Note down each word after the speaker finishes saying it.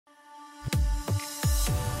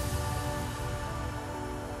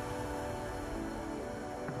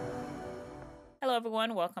Hello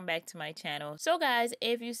everyone, welcome back to my channel. So guys,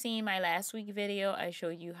 if you've seen my last week video, I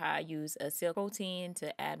showed you how I use a silk protein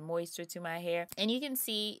to add moisture to my hair. And you can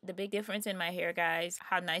see the big difference in my hair, guys,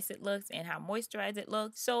 how nice it looks and how moisturized it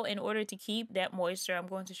looks. So in order to keep that moisture, I'm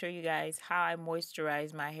going to show you guys how I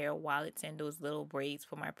moisturize my hair while it's in those little braids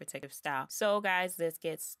for my protective style. So guys, let's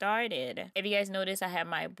get started. If you guys notice, I have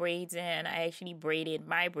my braids in. I actually braided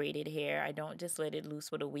my braided hair. I don't just let it loose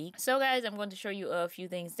for the week. So guys, I'm going to show you a few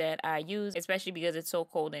things that I use, especially because it's so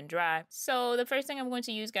cold and dry. So the first thing I'm going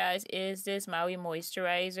to use, guys, is this Maui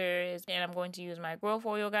moisturizer, and I'm going to use my growth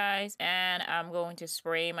oil, guys, and I'm going to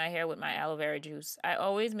spray my hair with my aloe vera juice. I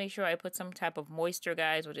always make sure I put some type of moisture,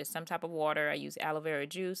 guys, which is some type of water. I use aloe vera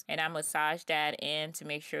juice, and I massage that in to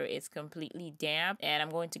make sure it's completely damp. And I'm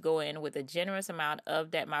going to go in with a generous amount of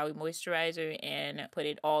that Maui moisturizer and put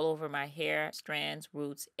it all over my hair, strands,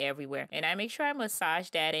 roots, everywhere. And I make sure I massage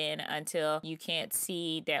that in until you can't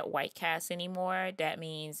see that white cast anymore. That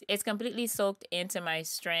means it's completely soaked into my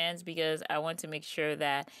strands, because I want to make sure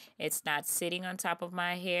that it's not sitting on top of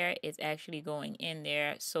my hair. It's actually going in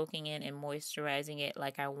there, soaking in and moisturizing it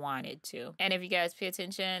like I want it to. And if you guys pay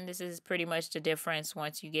attention, this is pretty much the difference.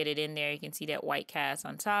 Once you get it in there, you can see that white cast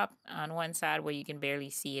on top on one side where you can barely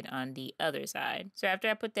see it on the other side. So after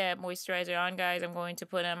I put that moisturizer on, guys, I'm going to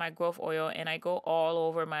put on my growth oil, and I go all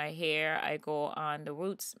over my hair. I go on the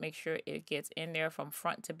roots, make sure it gets in there from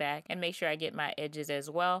front to back, and make sure I get my edges as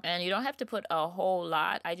well. And you don't have to put a whole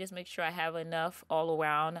lot. I just make sure I have enough all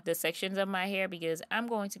around the sections of my hair, because I'm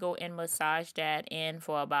going to go and massage that in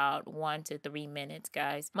for about 1 to 3 minutes,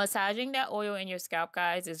 guys. Massaging that oil in your scalp,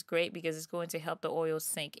 guys, is great because it's going to help the oil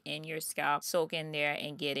sink in your scalp, soak in there,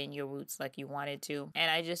 and get in your roots like you want it to.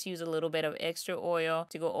 And I just use a little bit of extra oil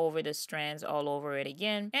to go over the strands all over it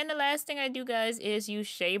again. And the last thing I do, guys, is use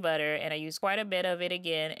shea butter, and I use quite a bit of it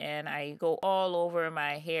again, and I go all over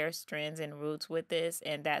my hair, strands, and roots with this,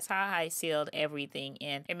 and that's how I sealed everything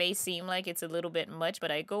in. It may seem like it's a little bit much,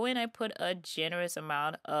 but I go in, I put a generous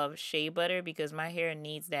amount of shea butter because my hair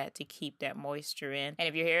needs that to keep that moisture in. And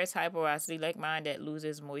if your hair is high porosity like mine that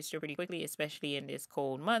loses moisture pretty quickly, especially in this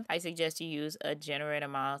cold month, I suggest you use a generous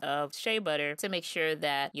amount of shea butter to make sure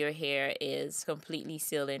that your hair is completely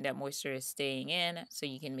sealed in, that moisture is staying in, so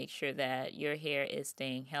you can make sure that your hair is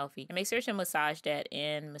staying healthy. And make sure to massage that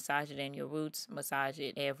in, massage it in your roots, massage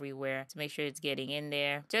it everywhere to make sure it's getting in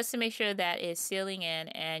there, just to make sure that it's sealing in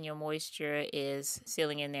and your moisture is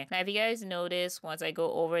sealing in there. Now, if you guys notice, once I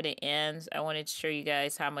go over the ends, I wanted to show you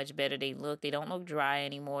guys how much better they look. They don't look dry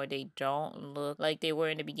anymore. They don't look like they were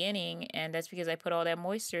in the beginning, and that's because I put all that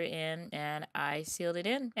moisture in and I sealed it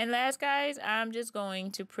in. And last, guys, I'm just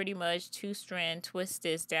going to pretty much 2-strand twist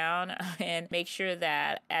this down and make sure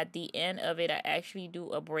that at the end of it, I actually do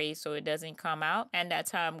a braid so it doesn't come out. And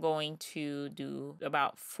that's how I'm going to do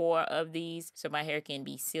about 4 of these so my hair can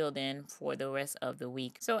be sealed in for the rest of the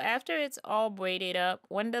week. So after it's all braided up,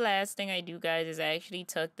 one of the last thing I do, guys, is I actually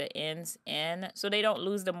tuck the ends in so they don't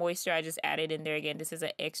lose the moisture I just added in there. Again, this is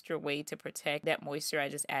an extra way to protect that moisture I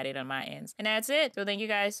just added on my ends. And that's it. So thank you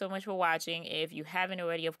guys so much for watching. If you haven't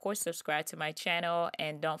already, of course, subscribe to my channel,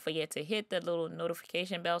 and don't forget to hit the little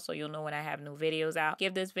notification bell so you'll know when I have new videos out.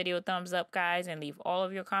 Give this video a thumbs up, guys, and leave all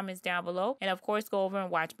of your comments down below. And of course, go over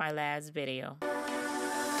and watch my last video.